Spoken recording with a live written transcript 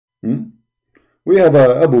Hmm? We have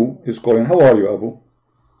Abu is calling. How are you, Abu?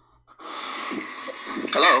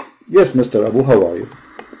 Hello. Yes, Mr. Abu, how are you?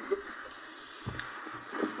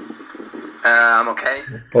 I'm okay.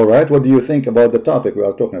 All right. What do you think about the topic we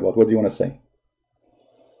are talking about? What do you want to say?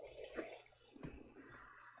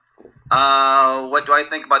 What do I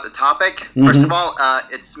think about the topic? First of all,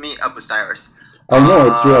 it's me, Abu Cyrus. I know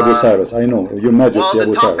it's you, Abu Cyrus. I know, Your Majesty, well,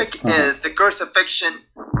 Abu Cyrus. The topic is the crucifixion.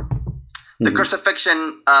 The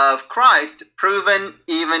crucifixion of Christ, proven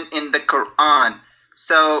even in the Quran.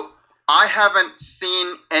 So I haven't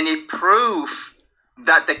seen any proof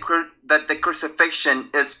that the crucifixion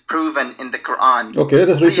is proven in the Quran. Okay, let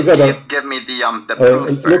us read together. Give me the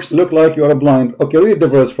proof first. Look like you are blind. Okay, read the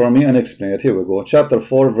verse for me and explain it. Here we go. Chapter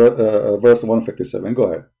 4, verse 157. Go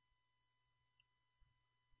ahead.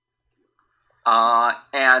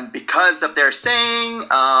 And because of their saying,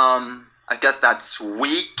 I guess that's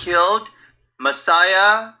we killed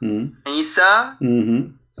Messiah, Isa,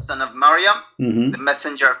 son of Maryam, the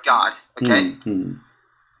messenger of God. Okay.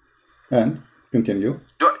 And continue.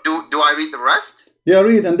 Do I read the rest? Yeah,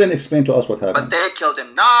 read and then explain to us what happened. But they killed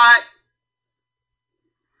him not.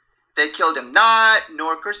 They killed him not,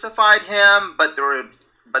 nor crucified him, but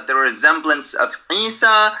the resemblance of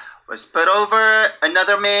Isa was put over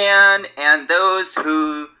another man, and those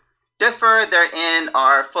who differ therein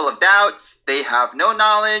are full of doubts. They have no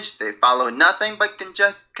knowledge. They follow nothing but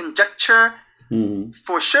conjecture.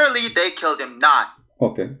 For surely they killed him not.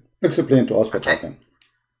 Okay. Explain to us what happened.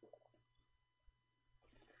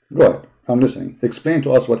 Go ahead. I'm listening. Explain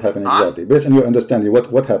to us what happened exactly. Based on your understanding,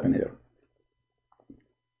 what happened here?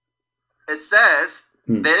 It says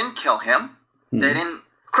they didn't kill him. They didn't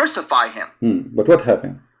crucify him. But what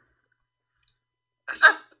happened?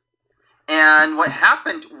 And what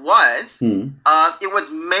happened was it was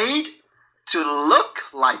made to look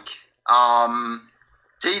like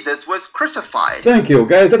Jesus was crucified. Thank you,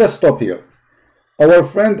 guys. Let us stop here. Our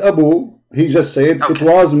friend Abu, he just said it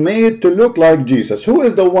was made to look like Jesus. Who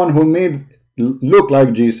is the one who made look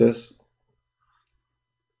like Jesus?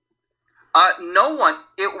 No one.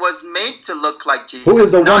 It was made to look like Jesus. Who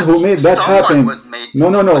is the one who made that happen?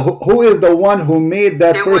 No. Who is the one who made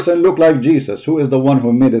that person look like Jesus? Who is the one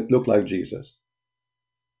who made it look like Jesus?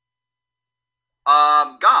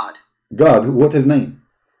 God. God. What his name?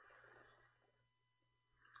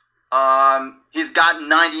 He's got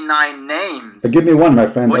 99 names. Give me one, my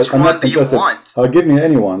friend. Which I'm one not do interested. you want? Give me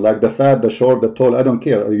anyone, like the fat, the short, the tall. I don't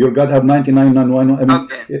care. Your God have 99. I mean,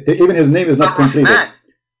 even his name is not completed.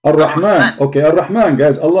 Ar-Rahman. Okay, Ar-Rahman,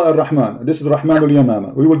 guys. Allah Ar-Rahman. This is Rahman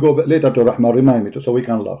al-Yamama. We will go later to Rahman. Remind me so we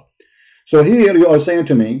can laugh. So here you are saying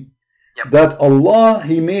to me that Allah,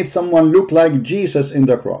 He made someone look like Jesus in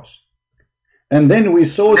the cross. And then we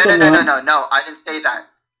saw someone... No. I didn't say that.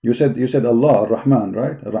 You said Allah, Ar-Rahman,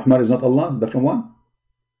 right? Ar-Rahman is not Allah, different one?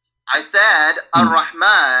 I said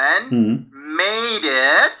Ar-Rahman made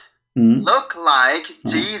it look like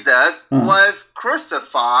Jesus was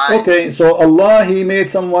crucified. Okay, so Allah, He made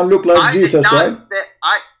someone look like Jesus, right?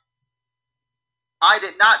 I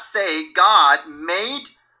did not say God made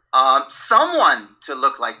someone to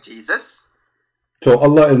look like Jesus. So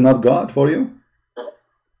Allah is not God for you?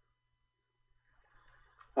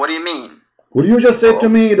 What do you mean? Well, you just said to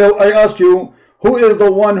me that I asked you, who is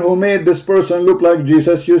the one who made this person look like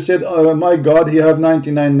Jesus? You said, my God, He have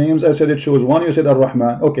 99 names. I said it shows one. You said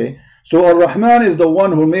Ar-Rahman. Okay. So Ar-Rahman is the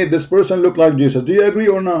one who made this person look like Jesus. Do you agree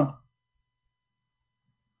or not?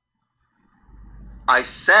 I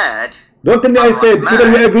said... Don't tell me I said. Either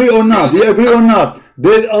you agree or not. Do you agree or not?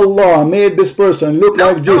 Did Allah made this person look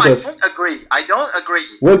like Jesus? No, I don't agree. I don't agree.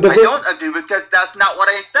 Well, I don't agree because that's not what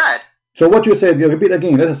I said. So what you said, you repeat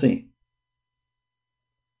again. Let us see.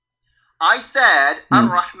 I said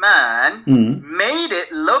Ar-Rahman made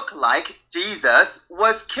it look like Jesus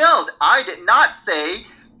was killed. I did not say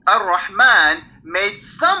Ar-Rahman made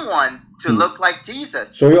someone to look like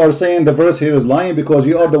Jesus. So you are saying the verse here is lying because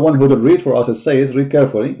you are the one who will read for us. It says, read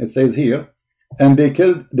carefully. It says here, and they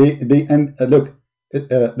killed, look,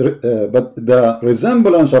 but the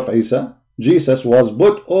resemblance of Isa, Jesus, was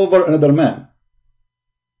put over another man.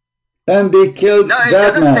 And they killed that man. No, it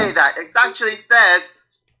doesn't say that. It actually says,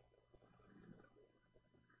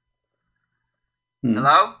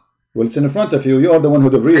 hello? Well, it's in front of you. You are the one who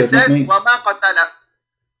will read it, not me.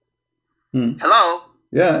 Hello?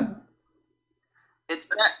 Yeah.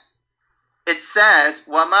 It says,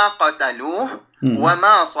 وَمَا قَتَلُوهُ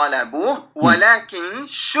وَمَا صَلَبُوهُ وَلَكِنْ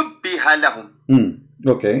شُبِّهَ لَهُمْ.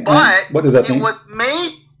 Okay. But what does that mean? It was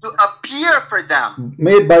made to appear for them.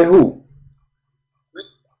 Made by who?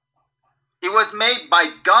 It was made by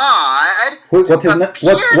God.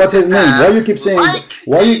 What his name? Why you keep saying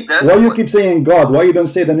why you keep saying God? Why you don't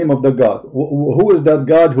say the name of the God? Who is that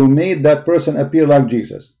God who made that person appear like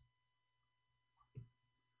Jesus?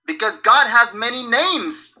 Because God has many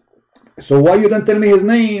names. So why you don't tell me his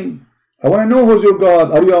name? I want to know who's your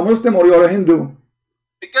God. Are you a Muslim or you are a Hindu?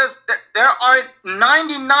 Because there are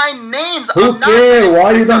 99 names. Okay,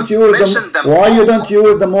 why you don't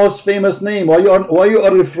use the most famous name? Why you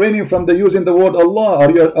are refraining from the using the word Allah?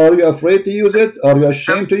 Are you afraid to use it? Are you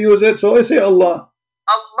ashamed to use it? So I say Allah.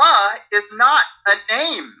 Allah is not a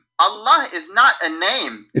name. Allah is not a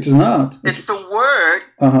name. It is not. It's a word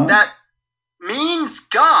that means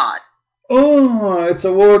God. Oh, it's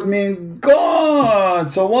a word meaning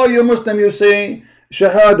God. So why you Muslim you say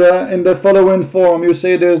Shahada in the following form? You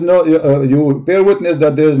say there's no, you bear witness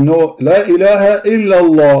that there's no La ilaha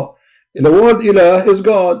illallah. The word ilah is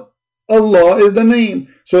God. Allah is the name.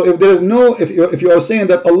 So if there is no, if you are saying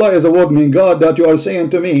that Allah is a word meaning God, that you are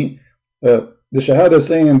saying to me, the Shahada is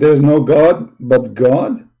saying there's no God but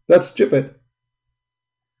God, that's stupid.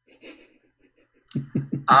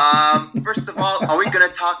 First of all, are we going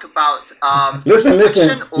to talk about listen,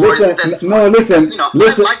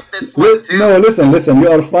 you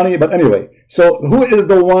are funny, but anyway, so who is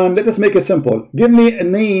the one? Let us make it simple. Give me a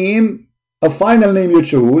name, a final name you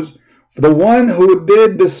choose, for the one who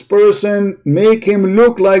did this person make him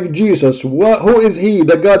look like Jesus. Who is he?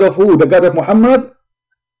 The God of who? The God of Muhammad?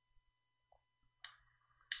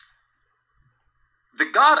 The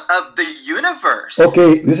God of the universe.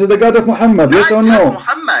 Okay, this is the God of Muhammad, yes or no?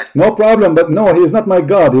 Muhammad. No problem, but no, he is not my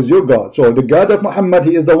God, he's your God. So the God of Muhammad,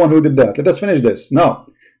 he is the one who did that. Let us finish this. Now,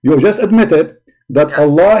 you just admitted that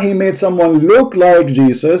Allah, he made someone look like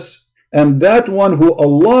Jesus, and that one who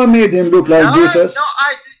Allah made him look like Jesus. No,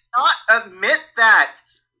 I did not admit that.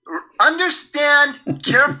 Understand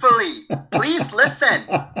carefully. Please listen.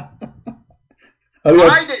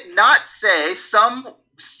 I did not say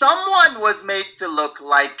someone was made to look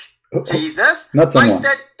like Jesus. Not someone. I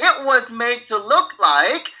said it was made to look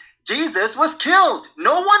like Jesus was killed.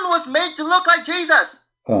 No one was made to look like Jesus.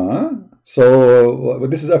 So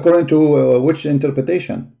this is according to which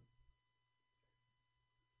interpretation?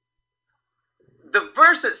 The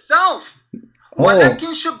verse itself.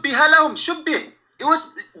 وَلَكِنْ شُبِّهَ لَهُمْ شُبِّهِ.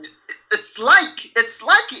 It's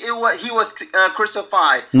like he was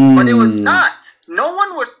crucified, but it was not. No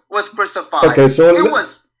one was crucified. Okay, so it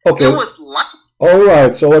was like. All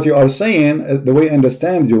right. So what you are saying, the way I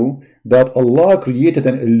understand you, that Allah created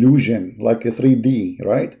an illusion, like a 3D,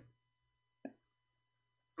 right?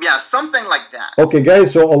 Yeah, something like that. Okay,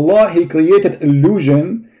 guys. So Allah, he created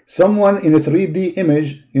illusion. Someone in a 3D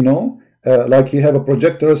image, you know, like he have a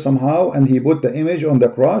projector somehow, and he put the image on the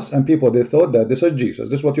cross, and people they thought that this is Jesus.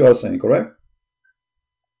 This is what you are saying, correct?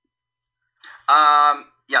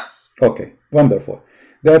 Yes. Okay, wonderful.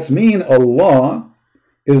 That's mean Allah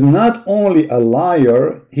is not only a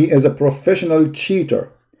liar, he is a professional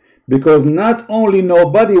cheater, because not only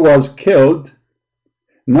nobody was killed,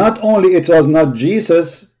 not only it was not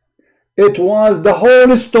Jesus, it was the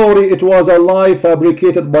whole story, it was a lie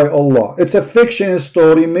fabricated by Allah. It's a fiction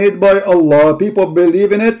story made by Allah. People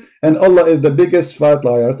believe in it, and Allah is the biggest fat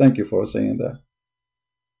liar. Thank you for saying that.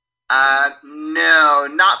 No,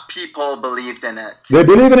 not people believed in it. They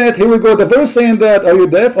believe in it. Here we go. The verse saying that, are you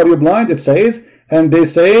deaf? Are you blind? It says, and they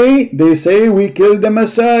say we killed the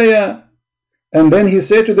Messiah. And then he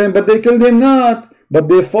said to them, but they killed him not, but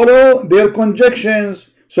they follow their conjectures.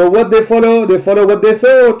 So what they follow what they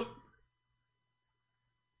thought.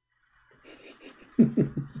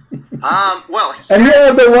 Well, and you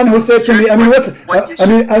are the one who said to me, I mean,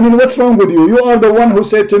 what's wrong with you? You are the one who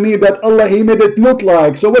said to me that Allah, he made it look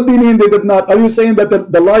like. So what do you mean they did not? Are you saying that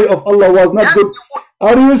the lie of Allah was not good?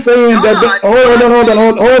 Are you saying that hold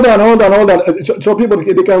on. So people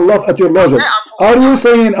they can laugh at your logic. Are you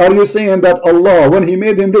saying that Allah, when he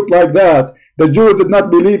made him look like that, the Jews did not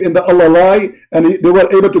believe in the Allah lie, and they were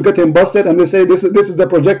able to get him busted, and they say this is the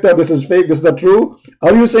projector, this is fake, this is not true?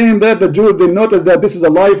 Are you saying that the Jews they noticed that this is a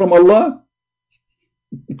lie from Allah?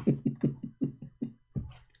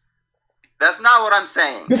 That's not what I'm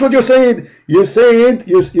saying. This is what you said. You said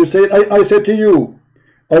I said to you,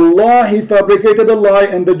 Allah, he fabricated a lie,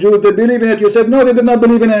 and the Jews, they believe in it. You said, no, they did not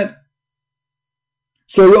believe in it.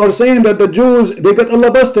 So you are saying that the Jews, they got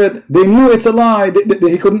Allah busted. They knew it's a lie.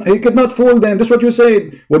 He could not fool them. This is what you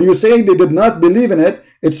said. When you say they did not believe in it,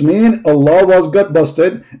 it's mean Allah got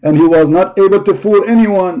busted, and he was not able to fool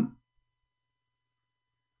anyone.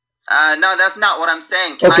 No, that's not what I'm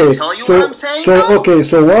saying. Can I tell you what I'm saying?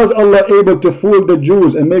 So was Allah able to fool the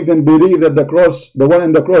Jews and make them believe that the cross, the one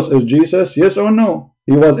in the cross, is Jesus? Yes or no?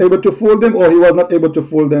 He was able to fool them, or he was not able to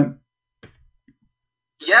fool them?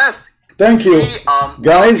 Yes. Thank you,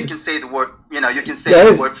 guys. You can say the word. You know, you can say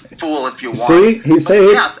the word fool if you want. See, he said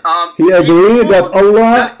he agreed that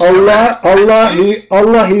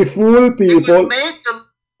Allah, he fooled people.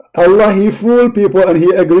 Allah, he fooled people, and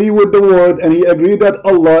he agreed with the word, and he agreed that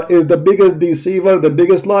Allah is the biggest deceiver, the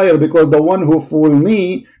biggest liar, because the one who fooled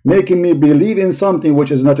me, making me believe in something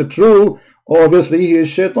which is not true, obviously he is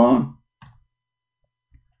shaitan.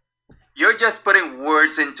 You're just putting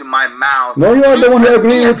words into my mouth. No, you are the one who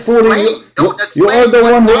agreed with fooling. You are the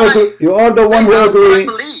one who agreed. You are the one who agreed.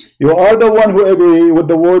 You are the one who agreed with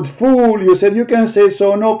the word fool. You said you can say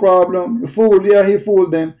so, no problem. Fool, yeah, he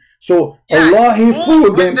fooled them. So Allah, he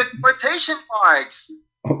fooled them. With the quotation marks.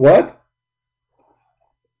 What?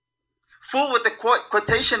 Fool with the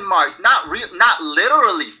quotation marks, not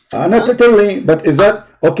literally. Not literally, but is that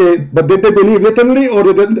okay? But did they believe literally, or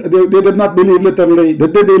they did not believe literally?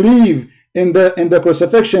 Did they believe in the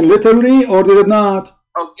crucifixion literally, or did it not?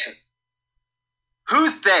 Okay.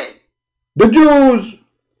 Who's they? The Jews.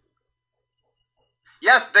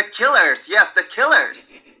 Yes, the killers. Yes, the killers.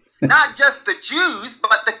 Not just the Jews,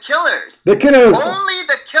 but the killers. The killers. Only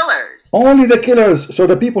the killers. Only the killers. So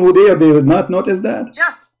the people who they did not notice that?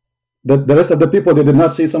 Yes. The rest of the people, they did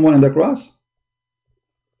not see someone on the cross?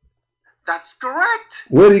 That's correct.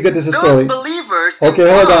 Where do you get this story? Those believers. Okay,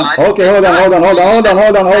 hold on. Okay,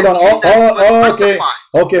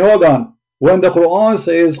 hold on. When the Quran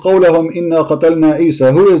says قَوْلَهُمْ إِنَّا قَتَلْنَا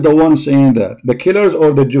عِيسَى, who is the one saying that? The killers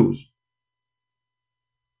or the Jews?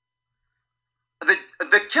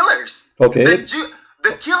 The killers. Okay.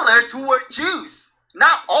 The killers who were Jews.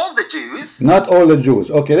 Not all the Jews. Not all the Jews.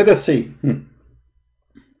 Okay, let us see.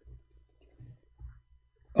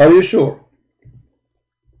 Are you sure?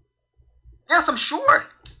 Yes, I'm sure.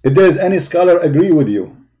 If there is any scholar agree with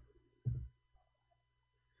you?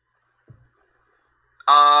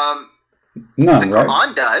 None, the right?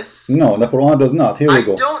 Quran does. No, the Quran does not. Here we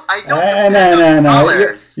go. I don't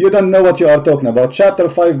no. You don't know what you are talking about. Chapter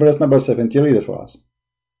 5, verse number 70. Read it for us.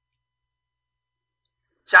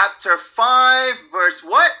 Chapter 5, verse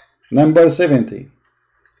what? Number 70.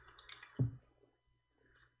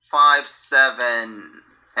 5-7.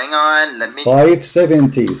 Hang on, let me.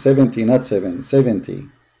 570, 70, not 7, 70.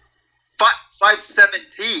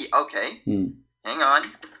 570. Okay. Hang on.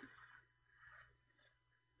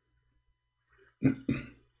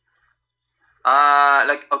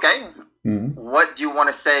 Okay. What do you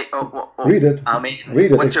want to say? Read it. I mean,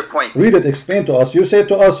 read it. What's your point? Read it. Explain to us. You say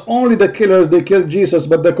to us only the killers they killed Jesus,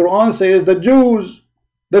 but the Quran says the Jews,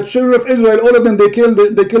 the children of Israel, all of them they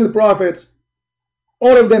killed prophets.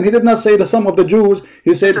 All of them. He did not say the sum of the Jews.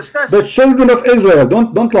 He said the children of Israel.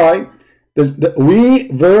 Don't lie.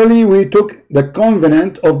 We took the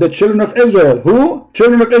covenant of the children of Israel. Who?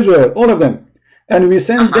 Children of Israel. All of them. And we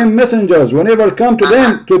sent them messengers. Whenever come to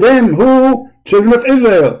them, who? Children of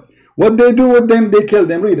Israel. What they do with them? They kill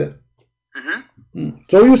them. Read it.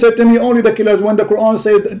 So you said to me only the killers, when the Quran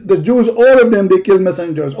says the Jews, all of them, they killed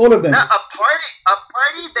messengers. All of them. Now, a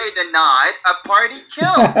party they denied, a party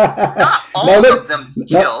killed. Not all of them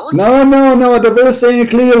killed. No. The verse saying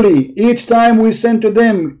clearly, each time we send to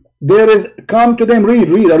them, there is come to them. Read.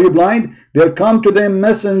 Are you blind? There come to them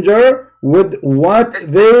messenger with what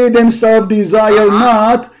they themselves desire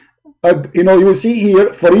not. You see here,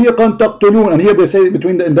 فَرِيقًا تَقْتُلُونَ, and here they say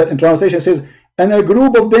between in translation it says, and a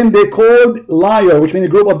group of them they called liar, which means a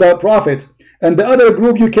group of the prophet, and the other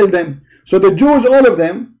group you kill them. So the Jews, all of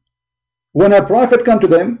them, when a prophet come to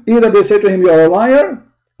them, either they say to him you are a liar,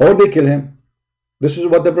 or they kill him. This is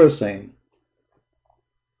what the verse is saying.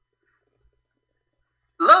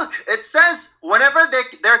 Look, it says whenever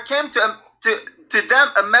there came to them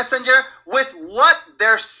a messenger with what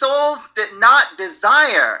their souls did not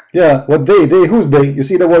desire. Yeah, what they, who's they? You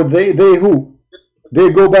see the word they who? They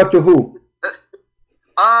go back to who?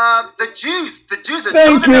 The Jews.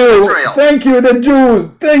 Thank you, the Jews.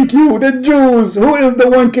 Thank you, the Jews. Who is the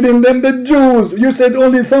one killing them? The Jews. You said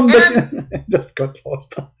only some. Just got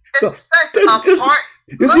lost.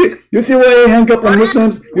 You see why I hang up on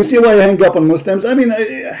Muslims? You see why I hang up on Muslims? I mean,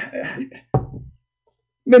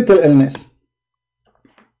 mental illness.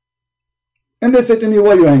 And they say to me,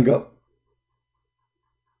 why you hang up?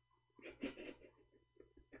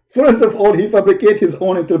 First of all, he fabricated his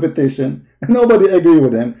own interpretation. Nobody agree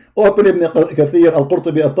with him. Open Ibn Kathir,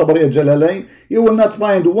 Al-Qurtubi, Al-Tabari, Al-Jalalain. You will not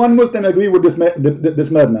find one Muslim agree with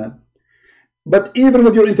this madman. But even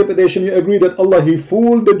with your interpretation, you agree that Allah, he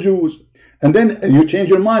fooled the Jews. And then you change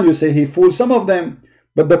your mind, you say he fooled some of them.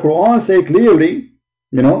 But the Quran say clearly,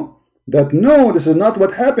 you know, that no, this is not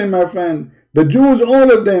what happened, my friend. The Jews,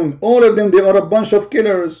 all of them, they are a bunch of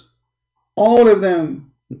killers. All of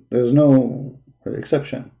them. There's no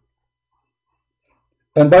exception.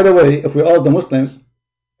 And by the way, if we ask the Muslims,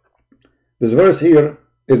 this verse here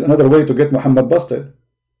is another way to get Muhammad busted.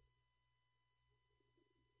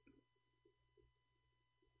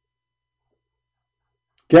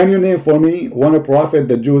 Can you name for me one prophet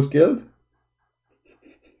the Jews killed?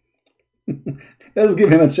 Let's give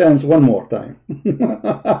him a chance one more time.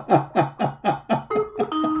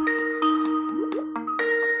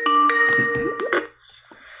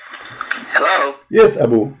 Hello? Yes,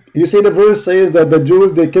 Abu. You see the verse says that the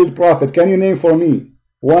Jews, they killed prophet. Can you name for me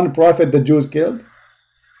one prophet the Jews killed?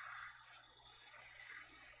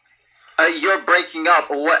 You're breaking up.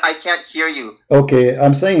 What? I can't hear you. Okay,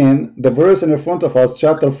 I'm saying the verse in front of us,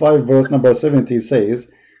 chapter 5, verse number 70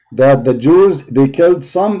 says that the Jews, they killed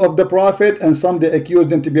some of the prophet and some they accused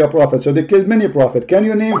them to be a prophet. So they killed many prophets. Can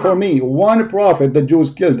you name for me one prophet the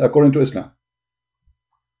Jews killed according to Islam?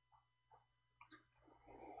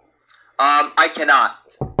 I cannot.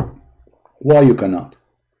 Why you cannot?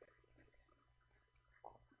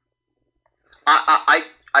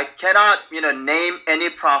 I cannot, name any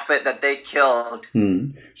prophet that they killed.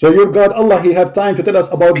 So your God Allah, he have time to tell us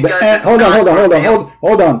about the ant.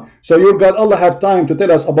 Hold on. So your God Allah have time to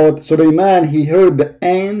tell us about Sulaiman. He heard the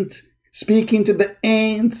ant speaking to the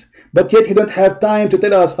ants, but yet he don't have time to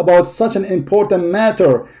tell us about such an important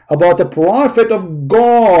matter, about a prophet of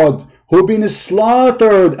God who been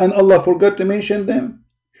slaughtered, and Allah forgot to mention them.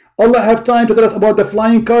 Allah have time to tell us about the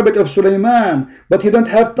flying carpet of Sulaiman, but he don't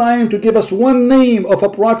have time to give us one name of a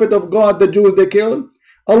prophet of God the Jews they killed.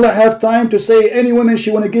 Allah have time to say any woman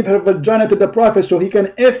she want to give her vagina to the prophet so he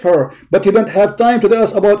can F her, but he don't have time to tell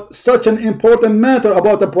us about such an important matter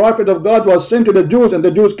about the prophet of God was sent to the Jews and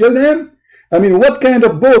the Jews killed him. I mean, what kind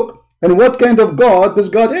of book and what kind of God this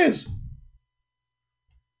God is?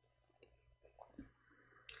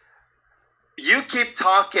 You keep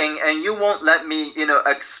talking and you won't let me,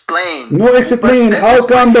 explain. No explain. How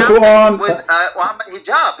come the Quran? With Muhammad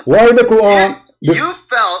Hijab. Why the Quran? You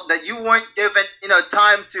felt that you weren't given,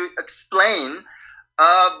 time to explain.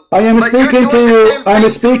 I am speaking to you. I'm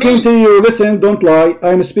speaking to you. Listen, don't lie.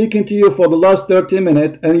 I'm speaking to you for the last 30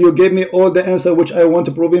 minutes, and you gave me all the answer which I want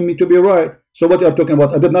to prove me to be right. So what are you talking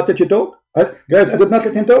about? I did not let you talk, guys. I did not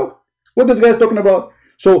let him talk. What this guy's talking about?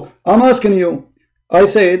 So I'm asking you. I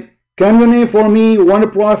said, can you name for me one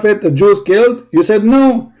prophet the Jews killed? You said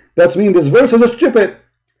no. That means this verse is stupid.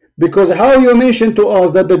 Because how you mentioned to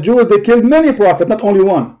us that the Jews, they killed many prophets, not only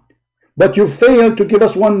one. But you failed to give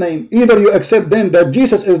us one name. Either you accept then that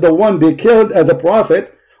Jesus is the one they killed as a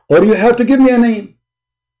prophet, or you have to give me a name.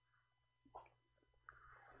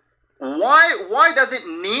 Why does it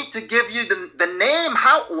need to give you the name?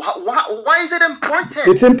 Why is it important?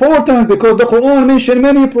 It's important because the Quran mentioned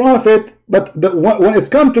many prophets, but when it's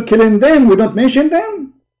come to killing them, we don't mention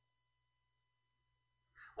them.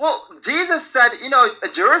 Well, Jesus said,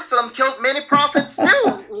 Jerusalem killed many prophets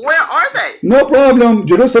too. Where are they? No problem.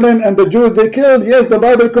 Jerusalem and the Jews they killed. Yes, the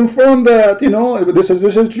Bible confirmed that. This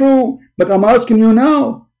is true. But I'm asking you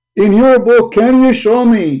now, in your book, can you show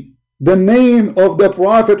me the name of the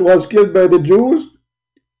prophet was killed by the Jews?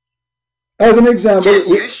 As an example. Can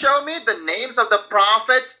you show me the names of the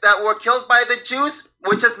prophets that were killed by the Jews,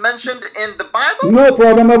 which is mentioned in the Bible? No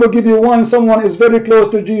problem. I will give you one. Someone is very close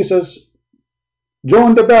to Jesus.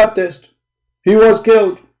 John the Baptist. He was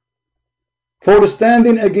killed for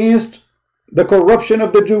standing against the corruption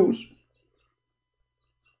of the Jews.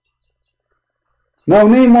 Now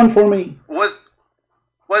name one for me. Was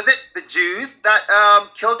it the Jews that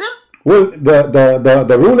killed him? Well,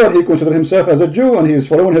 the ruler, he considered himself as a Jew and he is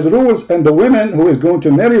following his rules, and the women who is going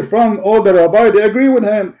to marry from all the rabbi, they agree with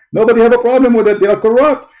him. Nobody have a problem with it. They are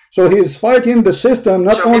corrupt. So he is fighting the system.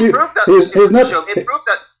 Not only he's not.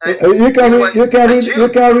 You can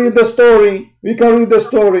read the story. You can read the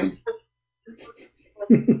story.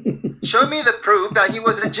 Show me the proof that he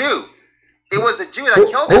was a Jew. It was a Jew that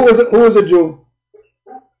killed him. Who was a Jew?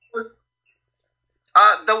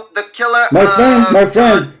 The killer. My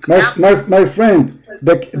friend.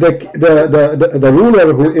 The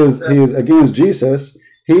ruler who is against Jesus.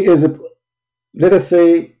 He is let us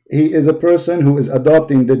say he is a person who is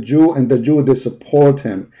adopting the Jew, and the Jew, they support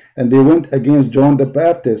him, and they went against John the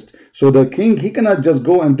Baptist. So the king, he cannot just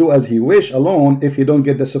go and do as he wish alone if he don't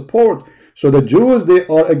get the support. So the Jews, they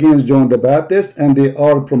are against John the Baptist, and they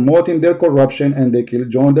are promoting their corruption, and they kill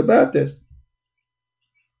John the Baptist.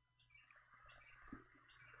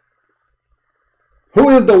 Who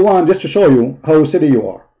is the one, just to show you how silly you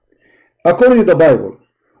are? According to the Bible,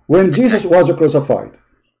 when Jesus was crucified,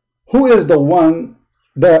 who is the one,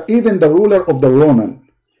 even the ruler of the Roman,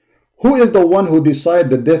 who is the one who decided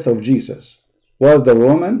the death of Jesus? Was the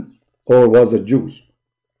Roman or was the Jews?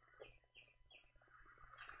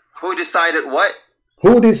 Who decided what?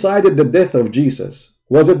 Who decided the death of Jesus?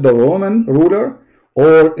 Was it the Roman ruler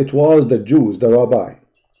or it was the Jews, the rabbi?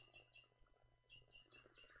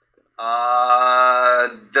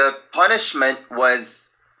 The punishment was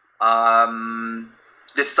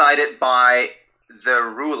decided by the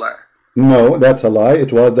ruler. No, that's a lie.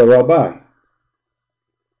 It was the rabbi.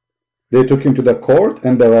 They took him to the court,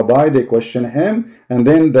 and the rabbi, they questioned him, and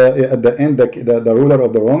then at the end, the ruler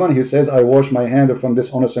of the Roman, he says, I wash my hand from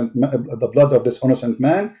this innocent, the blood of this innocent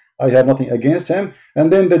man. I have nothing against him.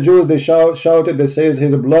 And then the Jews, they shouted, they says,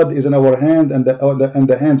 his blood is in our hand and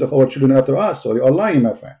the hands of our children after us. So you are lying,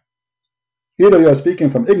 my friend. Either you are speaking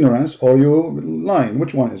from ignorance or you lying.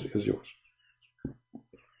 Which one is yours?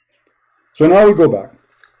 So now we go back.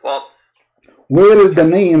 Well, where is the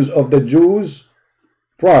names of the Jews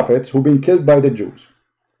prophets who've been killed by the Jews?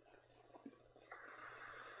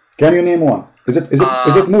 Can you name one? Is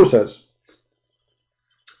it Moses?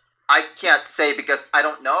 I can't say because I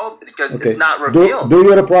don't know, because it's not revealed. Do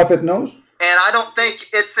your prophet knows? And I don't think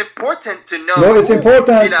it's important to know. No, it's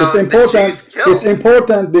important. It's important. It's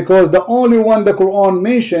important because the only one the Quran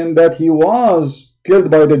mentioned that he was killed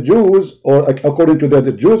by the Jews, or according to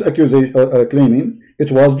the Jews accusation claiming,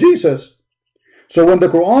 it was Jesus. So when the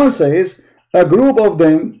Quran says a group of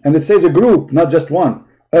them, and it says a group, not just one,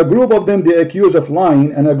 a group of them they accuse of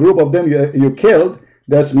lying, and a group of them you killed,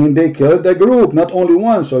 that means they killed the group, not only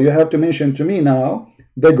one. So you have to mention to me now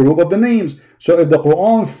the group of the names. So if the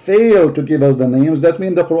Quran failed to give us the names, that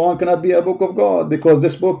means the Quran cannot be a book of God, because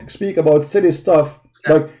this book speaks about silly stuff,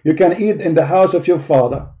 like you can eat in the house of your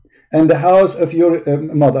father and the house of your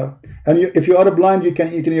mother, and if you are blind you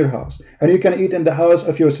can eat in your house, and you can eat in the house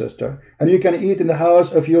of your sister, and you can eat in the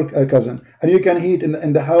house of your cousin, and you can eat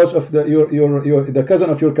in the house of the cousin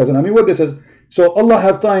of your cousin. I mean, what this is. So Allah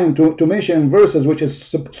have time to mention verses which is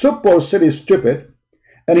super silly, stupid,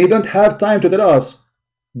 and he don't have time to tell us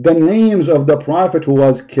the names of the prophet who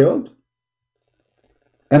was killed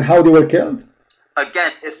and how they were killed.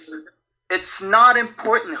 Again, it's not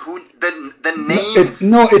important who the names.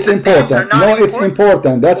 It's important. No, it's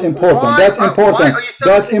important. That's important. That's important.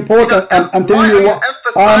 That's important. I'm telling you why.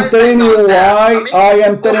 I'm telling you why. I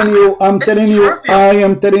am telling you. I'm telling you. I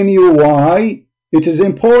am telling you why it is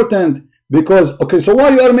important. Because okay, so why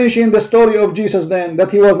you are mentioning the story of Jesus then,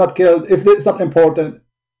 that he was not killed, if it's not important?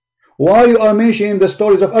 Why you are mentioning the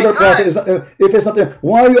stories of other prophets if it's not?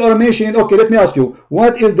 Why you are mentioning? Okay, let me ask you,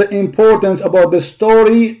 what is the importance about the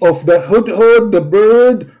story of the hudhud, the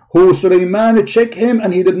bird, who Sulaiman checked him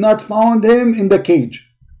and he did not find him in the cage?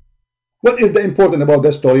 What is the important about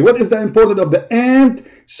that story? What is the important of the ant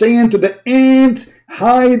saying to the ant,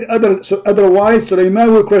 hide, otherwise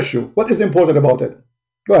Sulaiman will crush you? What is the important about it?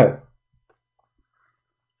 Go ahead.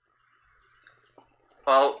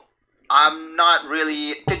 Well, I'm not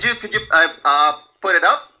really. Could you put it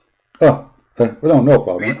up? No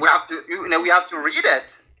problem. We have to. We have to read it.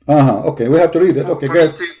 Okay, we have to read it. Okay,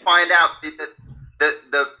 guys. To find out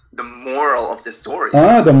the moral of the story.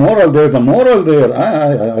 The moral. There's a moral there.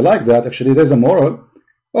 I like that. Actually, there's a moral.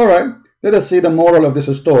 All right. Let us see the moral of this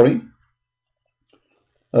story.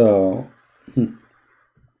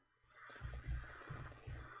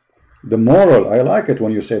 The moral, I like it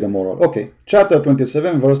when you say the moral. Okay, chapter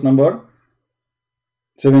 27, verse number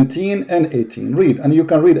 17 and 18. Read, and you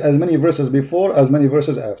can read as many verses before, as many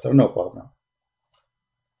verses after, no problem.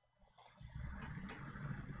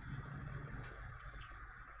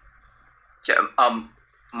 Yeah,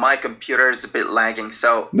 my computer is a bit lagging,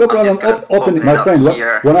 so no problem. Open it, my friend.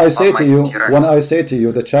 When I say to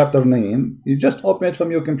you the chapter name, you just open it from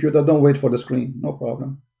your computer. Don't wait for the screen. No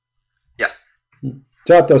problem. Yeah.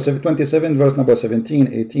 Chapter 27, verse number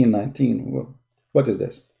 17, 18, 19. What is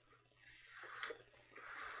this?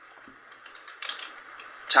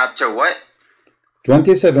 Chapter what?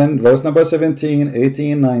 27, verse number 17,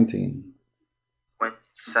 18, 19.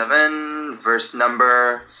 27, verse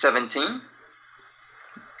number 17?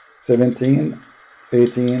 17,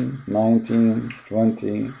 18, 19,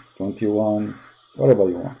 20, 21, whatever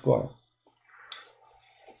you want. Go ahead.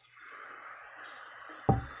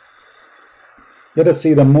 Let us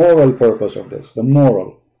see the moral purpose of this. The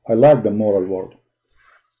moral. I like the moral word.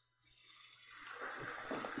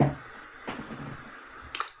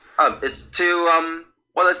 It's to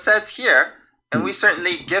well, it says here, and we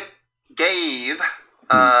certainly gave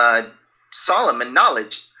Solomon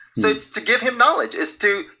knowledge, So it's to give him knowledge. It's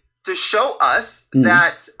to show us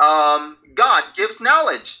that God gives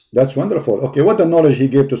knowledge. That's wonderful. Okay, what the knowledge he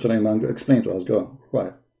gave to Sulaiman? Explain to us. Go.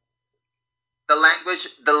 Quiet. The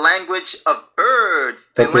language of birds,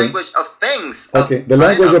 the language of things. Okay, the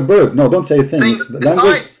language of birds. No, don't say things.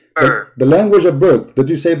 The language of birds. Did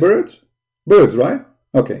you say birds? Birds, right?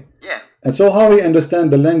 Okay. Yeah. And so how he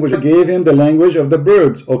understand the language? Gave him the language of the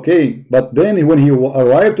birds. Okay, but then when he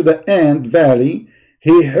arrived to the ant valley,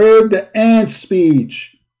 he heard the ant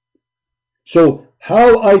speech. So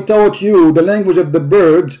how I taught you the language of the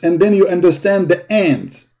birds, and then you understand the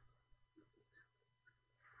ants.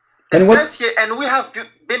 And it says here, and we have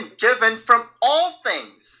been given from all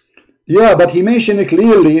things. Yeah, but he mentioned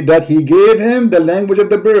clearly that he gave him the language of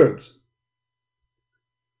the birds.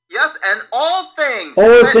 Yes, and all things.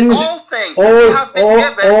 All things.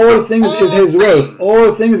 All things is his wealth.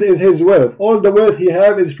 All things is his wealth. All the wealth he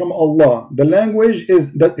have is from Allah. The language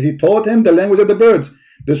is that he taught him the language of the birds.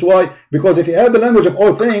 That's why, because if he had the language of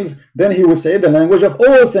all things, then he would say the language of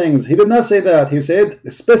all things. He did not say that. He said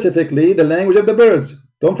specifically the language of the birds.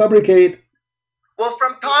 Don't fabricate. Well,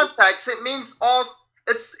 from context, it means all.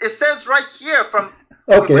 It says right here from.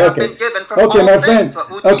 Okay, my friend.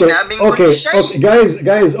 Okay,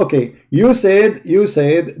 guys. Okay, you said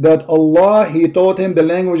that Allah, he taught him the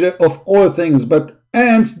language of all things, but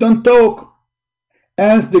ants don't talk.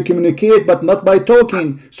 Ants, they communicate, but not by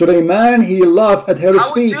talking. Sulaiman, he laughed at her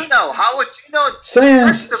speech. How would you know?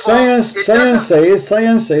 Science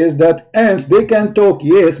says that ants, they can talk,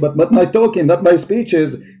 yes, but not by talking, not by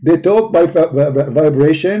speeches. They talk by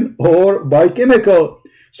vibration or by chemical.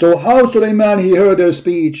 So how Sulaiman, he heard their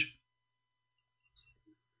speech?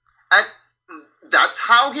 And that's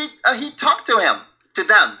how he talked to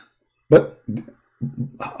them. But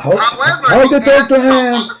how they talk to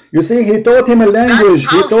him? You see, he taught him a language.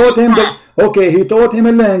 He taught him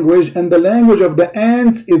a language, and the language of the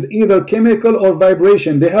ants is either chemical or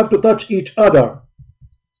vibration. They have to touch each other.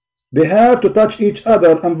 They have to touch each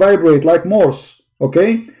other and vibrate like Morse.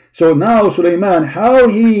 Okay? So now Sulaiman, how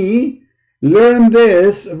he learned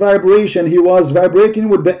this vibration? He was vibrating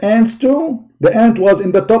with the ants too? The ant was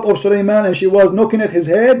in the top of Sulaiman and she was knocking at his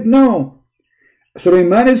head? No.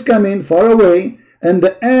 Sulaiman is coming far away, and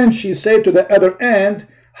the ant, she said to the other ant,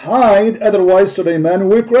 hide, otherwise Sulaiman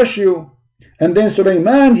will crush you. And then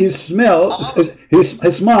Sulaiman, he smiled,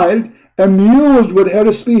 amused with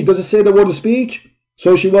her speech. Does it say the word speech?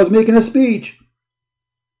 So she was making a speech.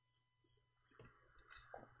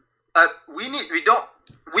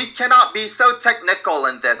 We cannot be so technical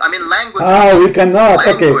in this. I mean, language. We cannot.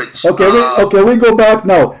 Language, okay. We go back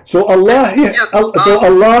now. So Allah,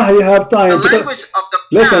 Allah, you have time. The language of the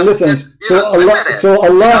listen. So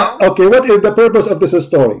Allah. Okay, what is the purpose of this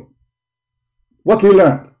story? What we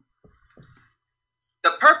learned?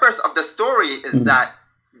 The purpose of the story is that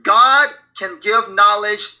God can give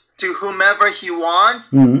knowledge to whomever He wants.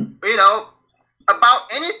 You know, about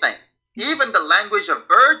anything. Even the language of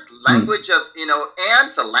birds, language of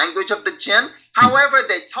ants, the language of the jinn. However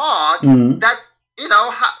they talk, that's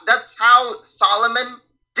that's how Solomon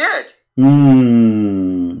did.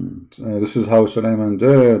 This is how Solomon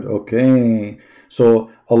did. Okay,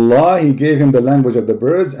 so Allah, he gave him the language of the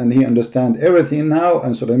birds, and he understands everything now.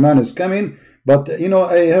 And Solomon is coming. But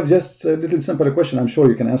I have just a little simple question. I'm sure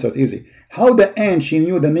you can answer it easy. How the ant, she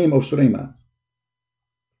knew the name of Solomon?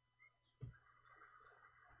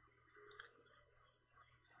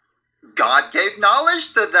 God gave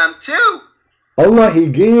knowledge to them too. Allah,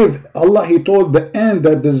 he told the ant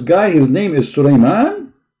that this guy, his name is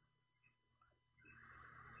Sulaiman?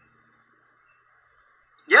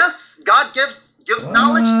 Yes, God gives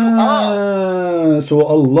knowledge to all. So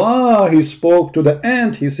Allah, he spoke to the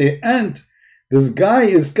ant. He said, ant, this guy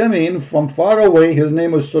is coming from far away. His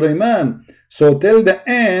name is Sulaiman. So tell the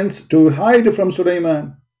ants to hide from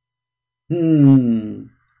Sulaiman.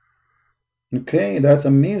 Okay, that's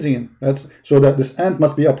amazing. So that this ant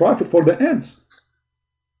must be a prophet for the ants.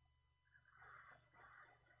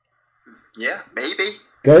 Yeah, maybe.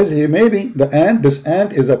 Guys, maybe this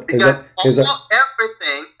ant is every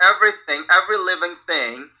living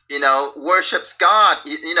thing, worships God,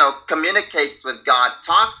 communicates with God,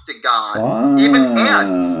 talks to God, even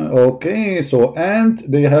ants. Okay, so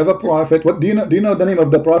ant, they have a prophet. What do you know the name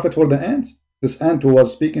of the prophet for the ants? This ant who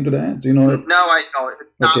was speaking to the ant, No, I don't.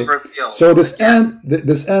 It's not revealed. So this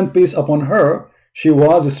ant, peace upon her, she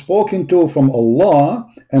was spoken to from Allah,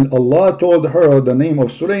 and Allah told her the name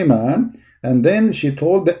of Sulaiman, and then she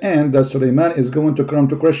told the ant that Sulaiman is going to come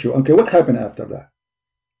to crush you. Okay, what happened after that?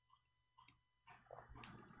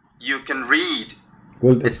 You can read.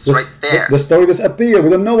 Well, it's right there. The story disappeared.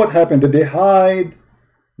 We don't know what happened. Did they hide?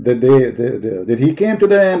 Did he came to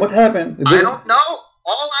them? What happened? I don't know.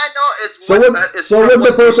 All I know is what's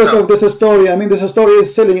the purpose of this story? I mean, this story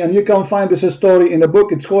is silly, and you can find this story in a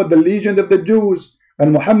book. It's called The Legend of the Jews,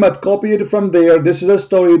 and Muhammad copied it from there. This is a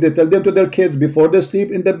story they tell them to their kids before they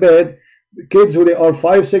sleep in the bed. Kids who they are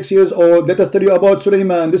 5, 6 years old. Let us tell you about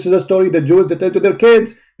Suleiman. This is a story the Jews they tell to their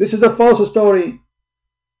kids. This is a false story.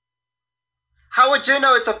 How would you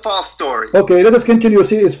know it's a false story? Okay, let us continue.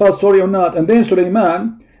 See, it's false story or not. And then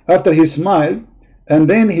Suleiman, after he smiled, and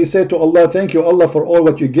then he said to Allah, thank you, Allah, for all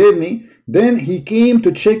what you gave me. Then he came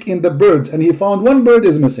to check in the birds, and he found one bird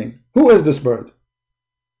is missing. Who is this bird?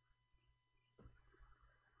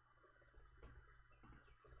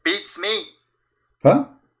 Beats me. Huh?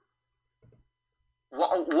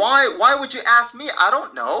 Why would you ask me? I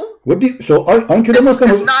don't know. So aren't you the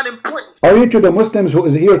Muslims? It's not important. Are you to the Muslims who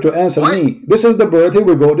is here to answer me? This is the bird. Here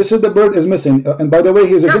we go. This is the bird is missing. And by the way,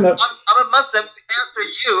 he's a dinner. I'm a Muslim to answer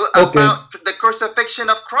you about the crucifixion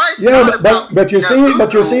of Christ. Yeah, but you see, you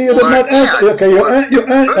did not answer. Okay,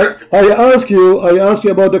 I ask you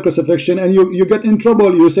about the crucifixion, and you get in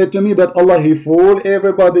trouble. You said to me that Allah, He fooled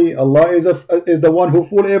everybody. Allah is the one who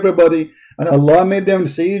fooled everybody, and Allah made them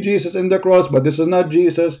see Jesus in the cross, but this is not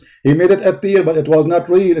Jesus. He made it appear, but it was not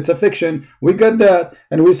real. It's a fiction. We get that,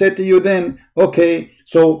 and we said to you then, okay,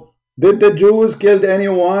 so did the Jews kill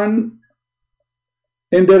anyone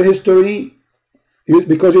in their history?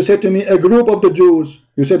 Because you said to me a group of the Jews.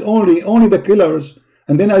 You said only the killers.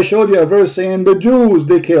 And then I showed you a verse saying the Jews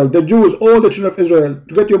they killed. The Jews, all the children of Israel,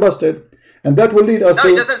 to get you busted. And that will lead us to... No,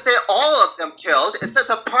 it doesn't say all of them killed. It says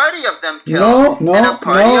a party of them killed. No.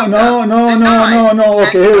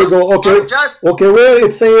 Okay, here we go. Okay, where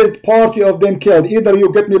it says party of them killed, either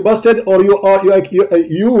you get me busted or you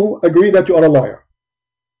agree that you are a liar.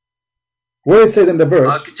 Where it says in the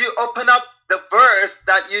verse... could you open up the verse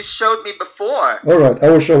that you showed me before? All right, I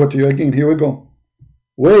will show it to you again. Here we go.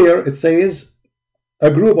 Where it says a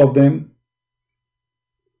group of them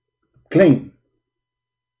claim.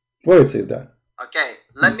 Where it says that? Okay,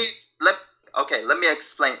 let me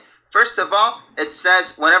explain. First of all, it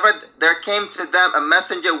says whenever there came to them a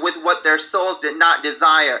messenger with what their souls did not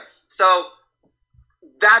desire. So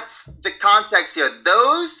that's the context here.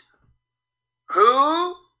 Those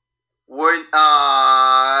who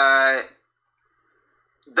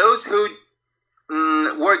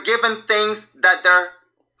were given things that their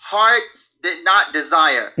hearts did not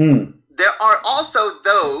desire. There are also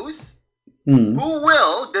those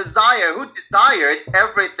who desired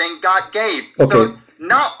everything God gave. Okay. So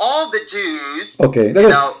not all the Jews. Okay, let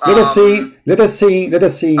us see. You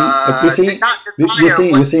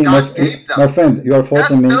see, my friend, you are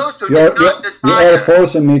forcing me. You are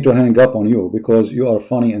forcing me to hang up on you because you are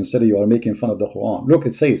funny and silly. You are making fun of the Quran. Look,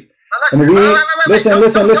 it says. And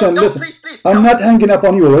listen. Please, I'm not hanging up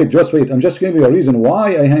on you. Wait. I'm just giving you a reason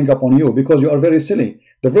why I hang up on you, because you are very silly.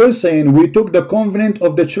 The verse saying, we took the covenant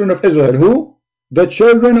of the children of Israel. Who? The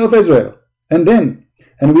children of Israel.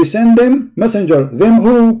 And we send them messenger. Them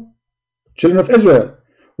who? Children of Israel.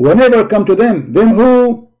 Whenever come to them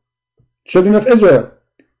who? Children of Israel.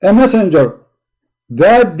 A messenger.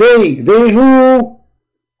 That they who?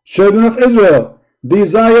 Children of Israel.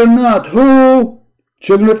 Desire not. Who?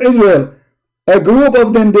 Children of Israel. A group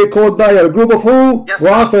of them they called dire. A group of who? Yes,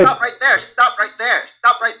 Prophet. Stop right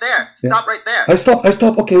there. I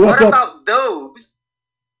stop. Okay, what about those?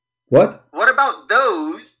 What? What about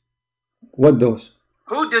those? What those?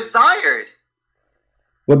 Who desired?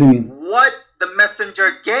 What do you mean? What the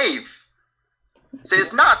messenger gave. So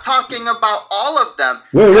it's not talking about all of them.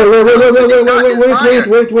 Wait.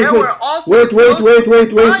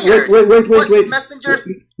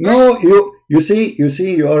 No, you see,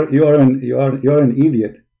 you are an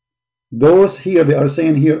idiot. Those here, they are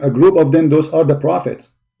saying here, a group of them, those are the prophets.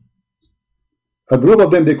 A group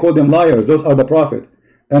of them, they call them liars. Those are the prophet.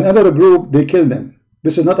 Another group, they kill them.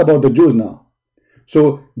 This is not about the Jews now.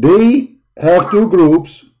 So they have two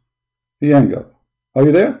groups. Hang up. Are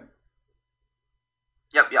you there?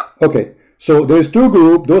 Yep. Okay. So there's two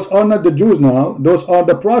groups. Those are not the Jews now. Those are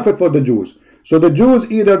the prophet for the Jews. So the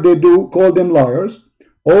Jews, either they do call them liars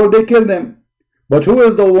or they kill them. But who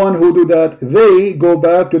is the one who do that? They go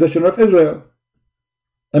back to the children of Israel.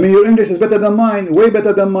 I mean, your English is better than mine, way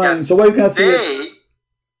better than mine. Yes. So why you can't say it?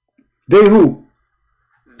 They who?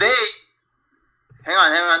 They,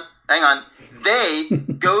 hang on. They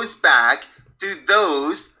goes back to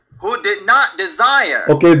those who did not desire.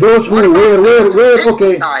 Okay, those who, where,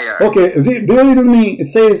 okay. Desire? Okay, they only to me, it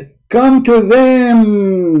says, come to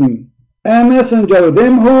them, a messenger,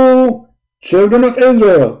 them who? Children of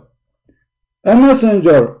Israel. A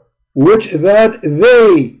messenger, which that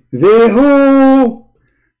they who?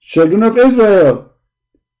 Children of Israel,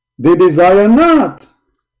 they desire not.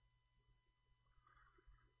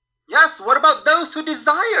 Yes, what about those who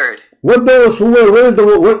desired? What those who were? Where is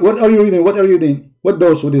the? What are you reading? What are you reading? What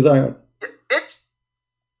those who desired?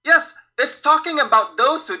 It's talking about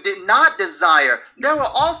those who did not desire. There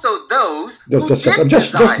were also those who just shut did up.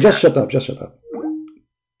 desire. Just shut up. Just shut up.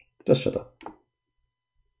 Just shut up.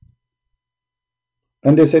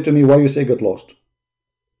 And they say to me, why you say get lost?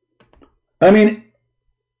 I mean,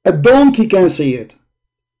 a donkey can say it.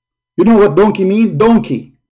 You know what donkey mean? Donkey.